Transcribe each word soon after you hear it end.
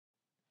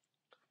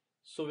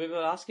So we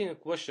were asking a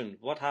question,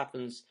 what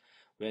happens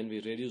when we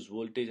reduce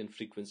voltage and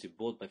frequency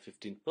both by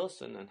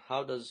 15%, and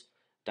how does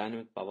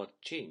dynamic power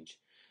change?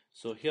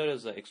 So here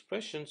is the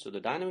expression. So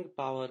the dynamic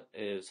power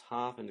is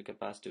half into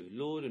capacitive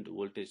load into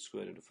voltage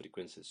square into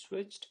frequency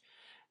switched.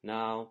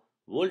 Now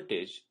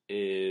voltage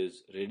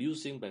is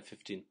reducing by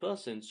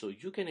 15%, so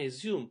you can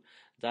assume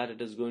that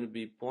it is going to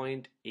be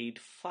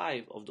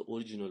 0.85 of the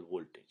original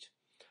voltage.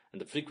 And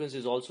the frequency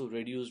is also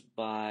reduced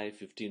by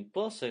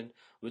 15%,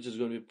 which is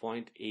going to be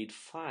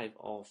 0.85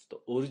 of the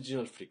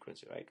original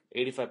frequency, right?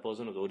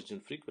 85% of the original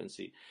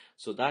frequency.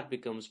 So that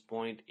becomes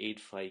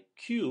 0.85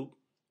 cube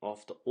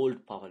of the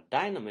old power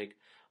dynamic,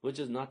 which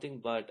is nothing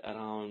but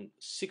around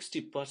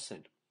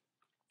 60%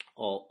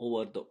 or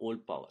over the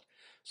old power.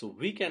 So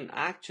we can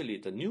actually,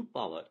 the new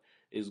power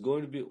is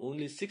going to be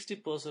only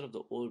 60% of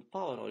the old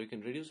power, or you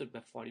can reduce it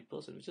by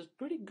 40%, which is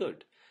pretty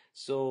good.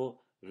 So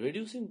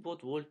reducing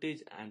both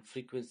voltage and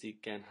frequency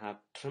can have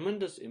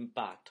tremendous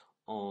impact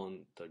on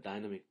the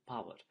dynamic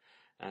power.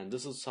 And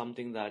this is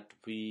something that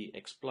we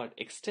exploit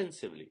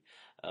extensively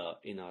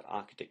in our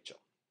architecture.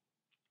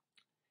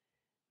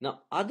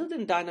 Now, other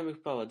than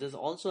dynamic power, there's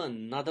also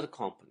another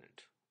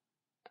component.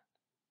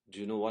 Do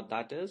you know what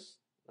that is?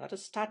 That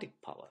is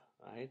static power,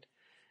 right?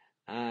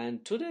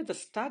 And today the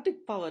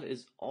static power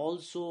is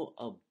also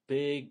a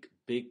big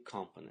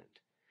component.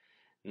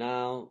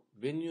 Now,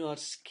 when you are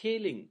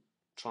scaling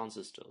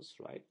transistors,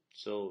 right?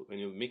 So when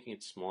you're making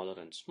it smaller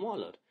and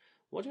smaller,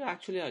 what you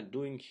actually are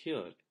doing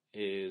here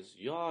is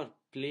you're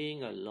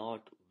playing a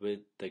lot with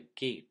the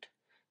gate,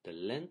 the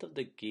length of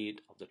the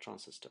gate of the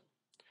transistor.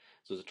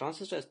 So the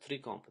transistor has three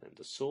components: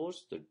 the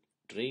source, the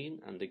drain,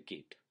 and the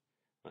gate,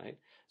 right?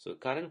 So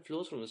current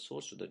flows from the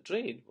source to the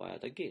drain via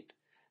the gate.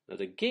 Now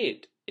the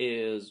gate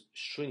is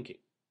shrinking,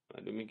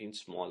 right? We're making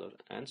smaller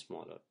and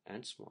smaller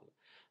and smaller.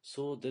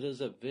 So there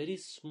is a very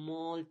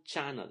small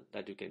channel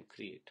that you can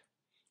create,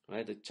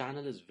 right? The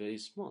channel is very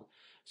small.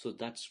 So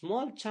that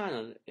small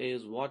channel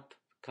is what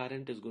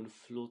current is going to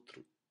flow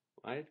through,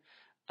 right?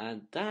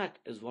 And that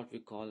is what we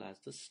call as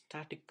the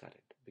static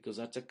current, because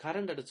that's a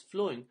current that is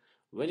flowing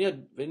when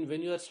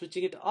you are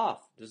switching it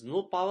off. There's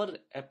no power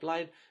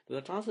applied to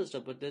the transistor,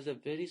 but there's a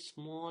very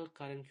small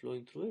current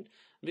flowing through it.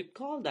 We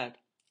call that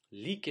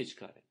leakage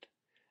current.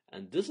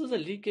 And this is a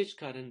leakage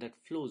current that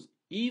flows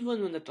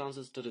even when the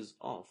transistor is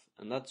off.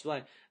 And that's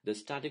why the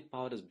static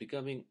power is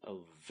becoming a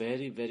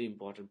very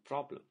important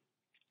problem.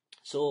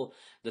 So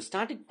the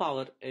static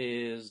power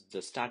is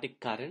the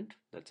static current,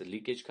 that's a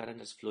leakage current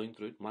that's flowing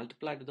through it,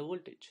 multiplied with the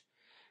voltage.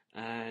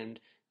 And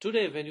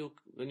today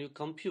when you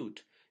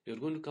compute, you're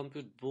going to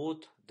compute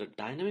both the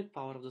dynamic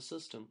power of the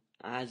system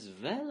as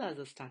well as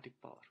the static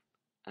power.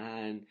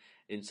 And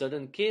in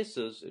certain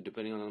cases,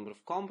 depending on the number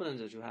of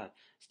components that you have,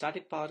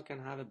 static power can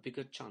have a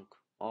bigger chunk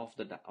of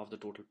the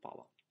total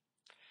power.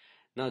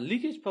 Now,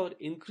 leakage power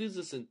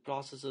increases in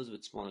processors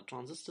with smaller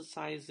transistor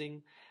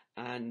sizing,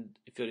 and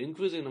if you're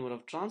increasing number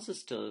of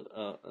transistors,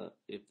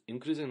 if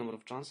increasing number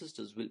of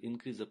transistors will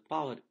increase the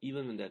power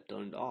even when they're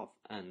turned off,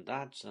 and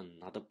that's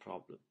another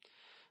problem.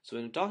 So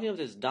when you're talking of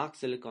this dark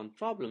silicon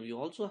problem, you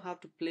also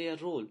have to play a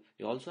role.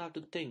 You also have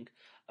to think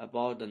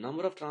about the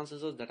number of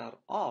transistors that are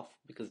off,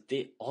 because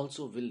they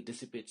also will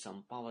dissipate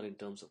some power in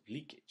terms of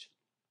leakage.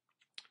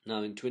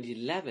 Now in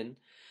 2011,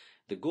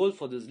 the goal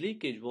for this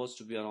leakage was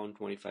to be around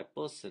 25%,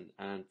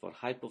 and for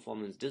high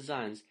performance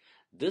designs,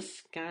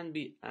 this can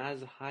be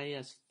as high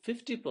as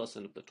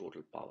 50% of the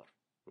total power,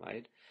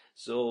 right?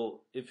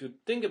 So if you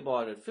think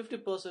about it,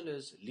 50%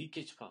 is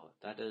leakage power.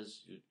 That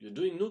is, you're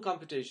doing no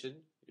computation,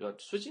 you're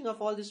switching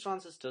off all these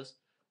transistors,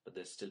 but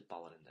there's still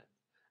power in them.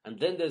 And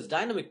then there's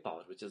dynamic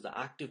power, which is the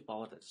active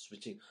power that's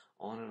switching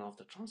on and off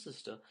the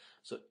transistor.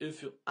 So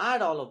if you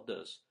add all of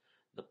this,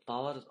 the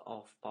power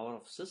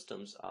of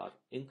systems are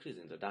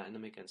increasing. The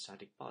dynamic and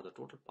static power, the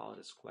total power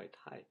is quite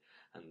high,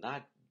 and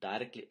that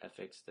directly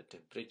affects the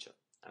temperature.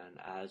 And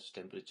as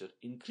temperature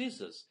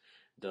increases,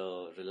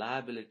 the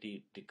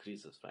reliability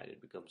decreases, right?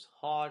 It becomes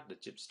hot, the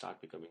chips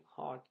start becoming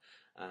hot,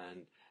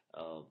 and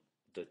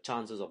the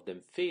chances of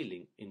them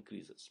failing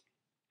increases.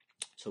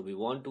 So we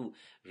want to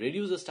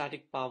reduce the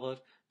static power.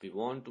 We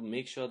want to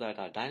make sure that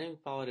our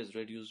dynamic power is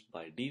reduced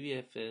by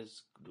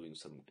DVFS, doing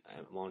some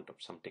amount of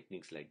some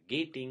techniques like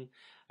gating,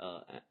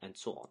 and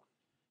so on.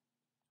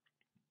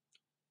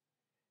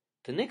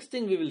 The next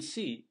thing we will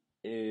see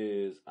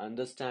is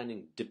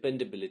understanding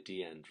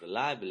dependability and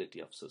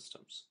reliability of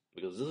systems,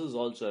 because this is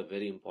also a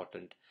very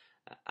important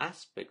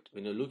aspect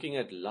when you're looking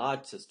at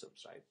large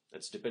systems, right?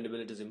 Its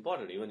dependability is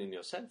important even in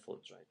your cell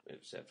phones, right?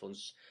 If cell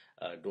phones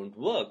don't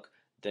work,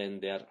 then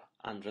they are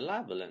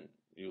unreliable and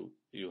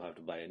you have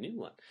to buy a new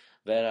one.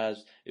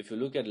 Whereas if you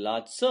look at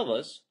large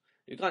servers,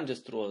 you can't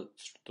just throw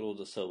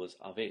the servers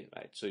away,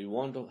 right? So you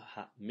want to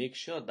make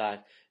sure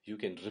that you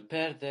can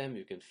repair them,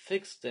 you can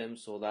fix them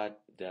so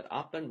that they're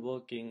up and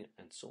working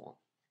and so on.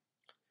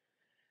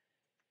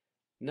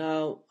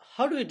 Now,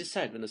 how do we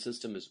decide when a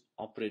system is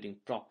operating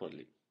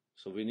properly?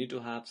 So we need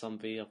to have some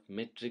way of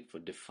metric for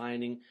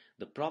defining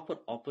the proper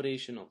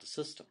operation of the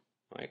system,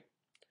 right?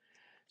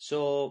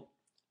 So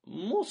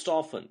most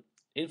often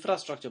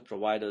infrastructure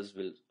providers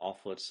will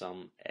offer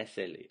some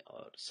SLA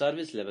or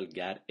service level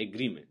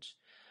agreements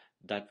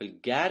that will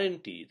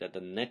guarantee that the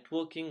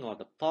networking or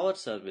the power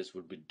service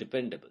would be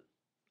dependable.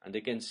 And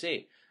they can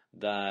say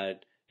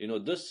that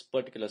this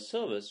particular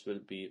service will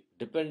be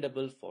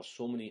dependable for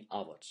so many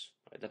hours.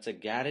 Right? That's a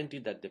guarantee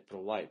that they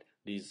provide.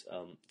 These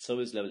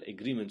service level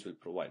agreements will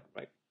provide,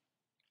 right?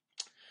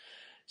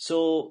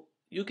 So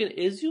you can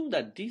assume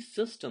that these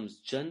systems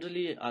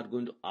generally are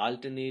going to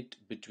alternate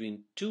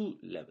between two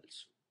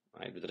levels,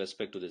 right, with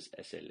respect to this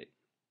SLA.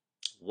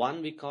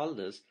 One, we call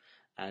this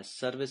as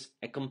service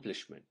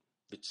accomplishment,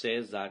 which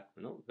says that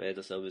where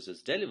the service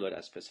is delivered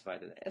as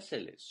specified in the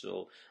SLA.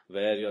 So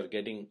where you're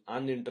getting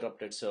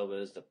uninterrupted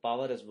service, the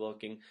power is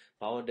working,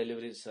 power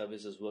delivery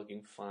service is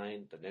working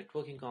fine, the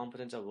networking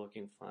components are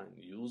working fine,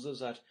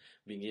 users are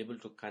being able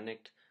to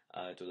connect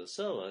to the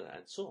server,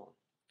 and so on.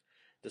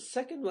 The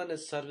second one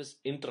is service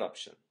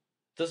interruption.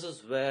 This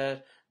is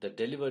where the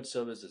delivered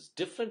service is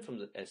different from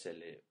the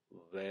SLA,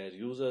 where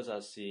users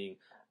are seeing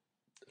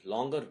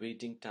longer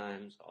waiting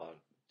times, or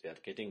they are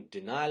getting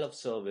denial of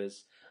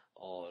service,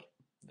 or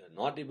they're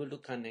not able to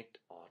connect,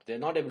 or they're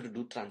not able to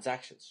do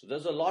transactions. So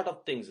there's a lot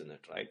of things in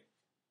it, right?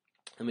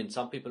 I mean,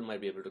 some people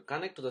might be able to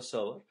connect to the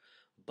server,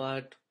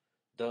 but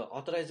the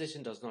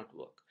authorization does not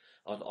work,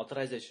 or the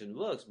authorization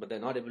works, but they're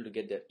not able to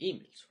get their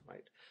emails,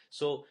 right?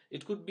 So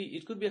it could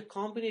be a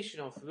combination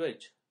of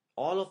which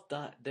all of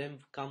them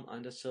come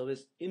under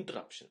service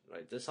interruption,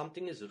 right? There's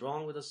something is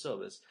wrong with the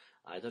service.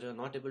 Either you're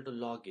not able to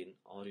log in,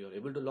 or you're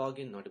able to log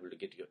in, not able to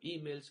get your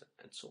emails,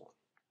 and so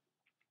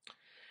on.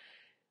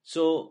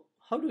 So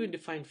how do we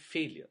define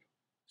failure?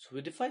 So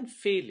we define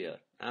failure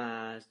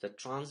as the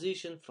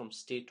transition from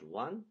state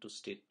 1 to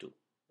state 2,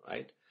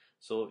 right?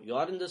 So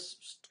you're in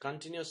this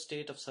continuous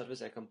state of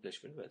service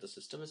accomplishment where the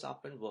system is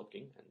up and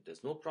working and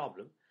there's no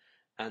problem.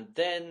 And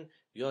then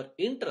you're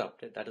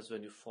interrupted. That is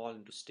when you fall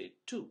into state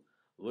 2,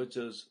 which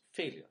is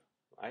failure,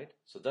 right?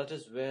 So that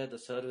is where the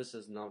service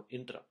is now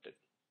interrupted.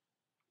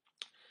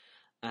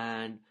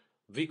 And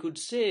we could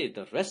say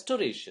the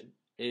restoration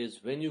is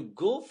when you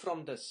go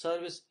from the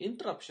service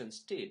interruption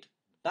state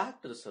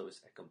back to the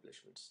service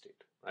accomplishment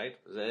state, right?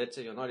 Let's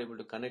say you're not able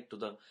to connect to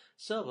the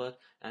server,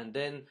 and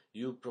then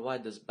you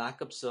provide this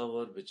backup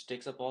server which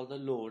takes up all the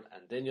load,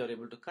 and then you're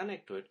able to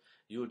connect to it.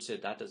 You would say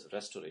that is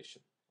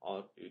restoration,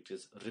 or it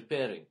is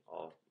repairing,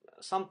 or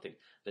something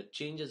that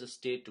changes the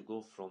state to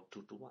go from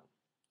 2 to 1.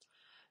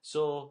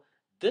 So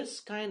this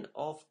kind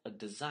of a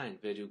design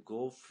where you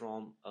go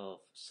from a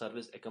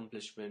service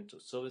accomplishment to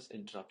service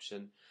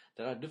interruption,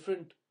 there are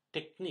different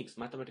techniques,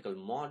 mathematical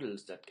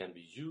models that can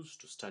be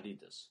used to study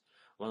this.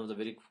 One of the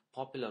very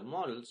popular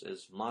models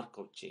is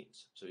Markov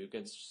chains. So you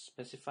can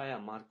specify a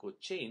Markov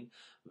chain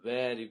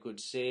where you could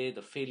say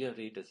the failure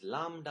rate is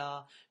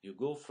lambda. You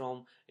go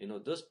from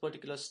this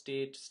particular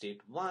state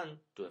 1,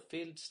 to a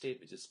failed state,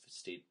 which is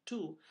state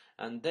 2,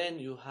 and then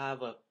you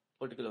have a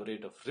particular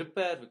rate of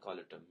repair, we call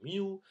it a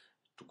mu,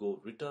 to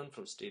go return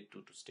from state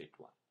 2 to state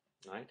 1,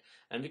 right?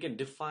 And we can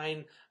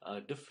define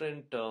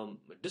different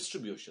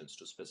distributions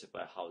to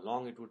specify how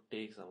long it would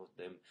take. Some of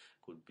them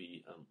could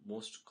be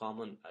most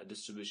common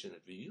distribution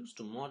that we use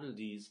to model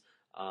these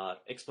are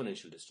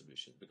exponential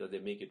distributions, because they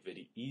make it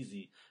very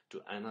easy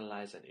to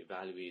analyze and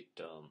evaluate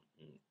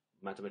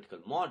mathematical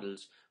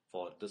models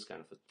for this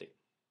kind of a thing.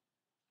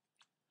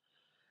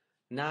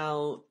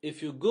 Now,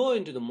 if you go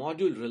into the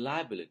module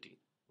reliability,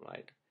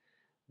 right,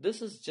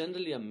 this is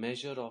generally a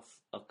measure of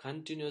a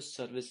continuous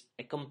service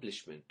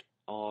accomplishment,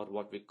 or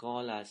what we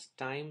call as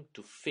time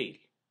to fail,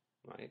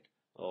 right?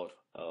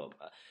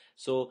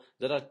 So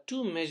there are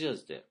two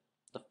measures there.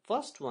 The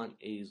first one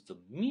is the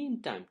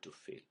mean time to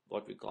fail,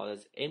 what we call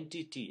as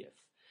MTTF,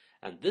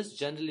 and this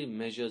generally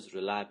measures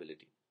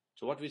reliability.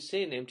 So what we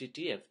say in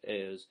MTTF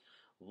is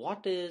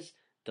what is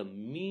the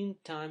mean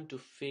time to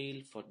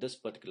fail for this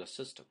particular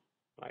system,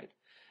 right?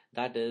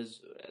 That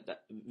is,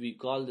 we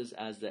call this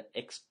as the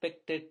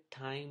expected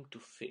time to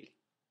fail.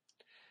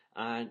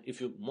 And if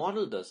you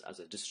model this as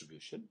a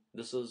distribution,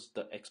 this is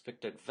the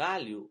expected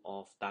value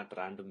of that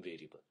random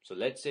variable. So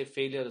let's say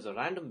failure is a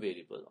random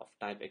variable of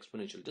type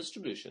exponential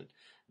distribution,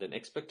 then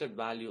expected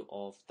value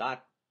of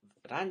that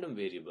random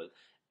variable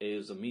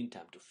is the mean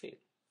time to fail.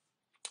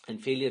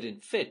 And failure in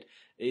fit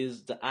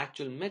is the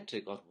actual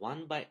metric, or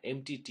 1 by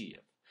MTTF.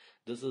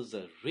 This is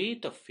the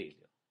rate of failure.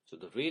 So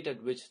the rate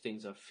at which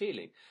things are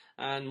failing,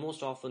 and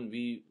most often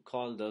we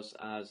call this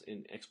as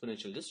in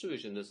exponential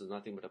distribution, this is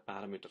nothing but a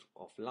parameter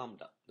of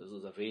lambda. This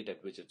is the rate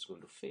at which it's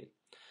going to fail.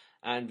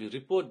 And we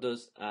report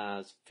this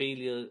as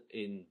failure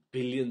in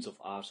billions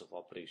of hours of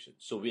operation.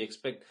 So we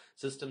expect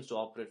systems to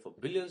operate for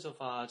billions of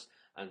hours,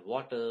 and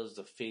what is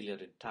the failure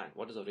in time?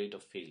 What is the rate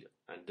of failure?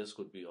 And this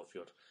could be of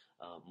your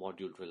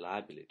module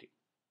reliability.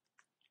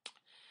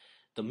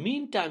 The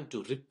mean time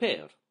to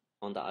repair,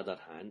 on the other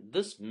hand,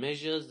 this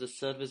measures the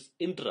service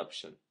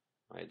interruption,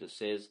 right? This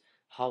says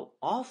how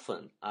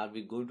often are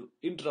we going to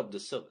interrupt the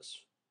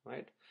service,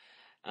 right?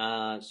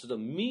 So the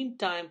mean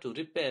time to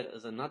repair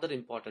is another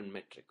important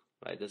metric,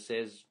 right? This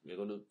says we're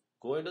going to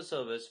go into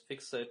service,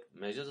 fix it,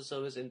 measure the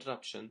service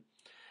interruption,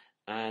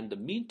 And the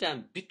mean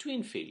time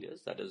between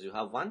failures, that is, you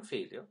have one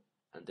failure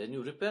and then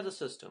you repair the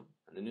system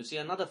and then you see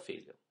another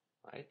failure,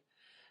 right?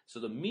 So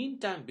the mean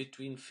time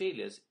between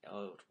failures,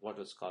 or what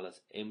is called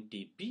as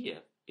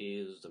MTBF,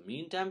 is the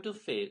mean time to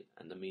fail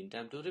and the mean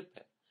time to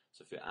repair.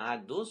 So if you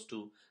add those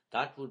two,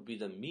 that would be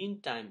the mean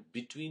time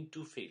between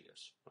two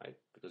failures, right?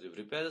 Because you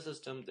repair the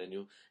system, then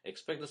you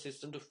expect the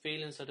system to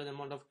fail in a certain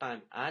amount of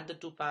time. Add the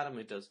two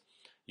parameters,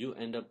 you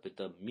end up with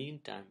the mean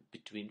time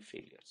between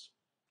failures.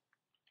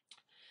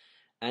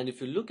 And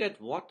if you look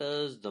at what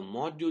is the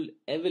module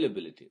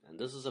availability, and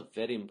this is a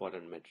very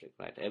important metric,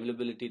 right?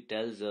 Availability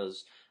tells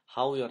us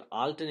how you're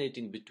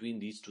alternating between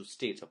these two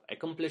states of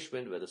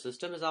accomplishment where the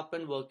system is up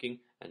and working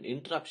and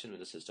interruption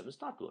when the system is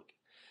not working.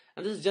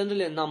 And this is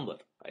generally a number,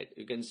 right?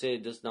 You can say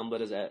this number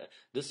is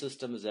this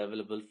system is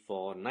available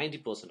for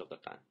 90% of the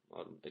time,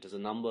 or it is a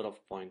number of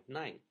 0.9,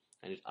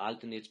 and it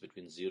alternates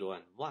between 0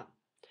 and 1.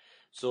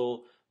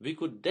 So we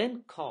could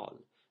then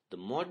call the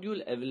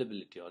module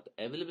availability or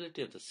the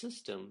availability of the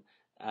system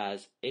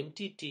as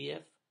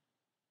MTTF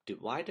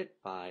divided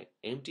by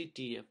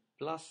MTTF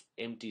plus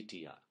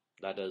MTTR.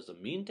 That is the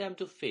mean time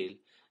to fail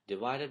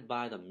divided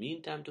by the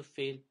mean time to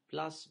fail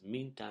plus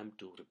mean time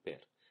to repair.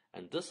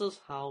 And this is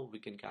how we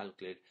can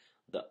calculate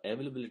the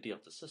availability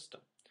of the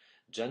system.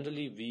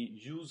 Generally, we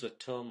use a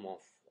term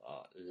of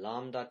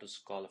lambda to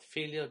call a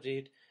failure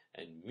rate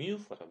and mu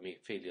for a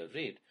failure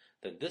rate.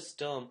 Then this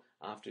term,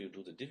 after you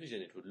do the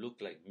division, it would look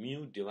like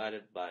mu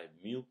divided by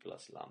mu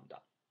plus lambda.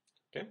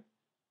 Okay.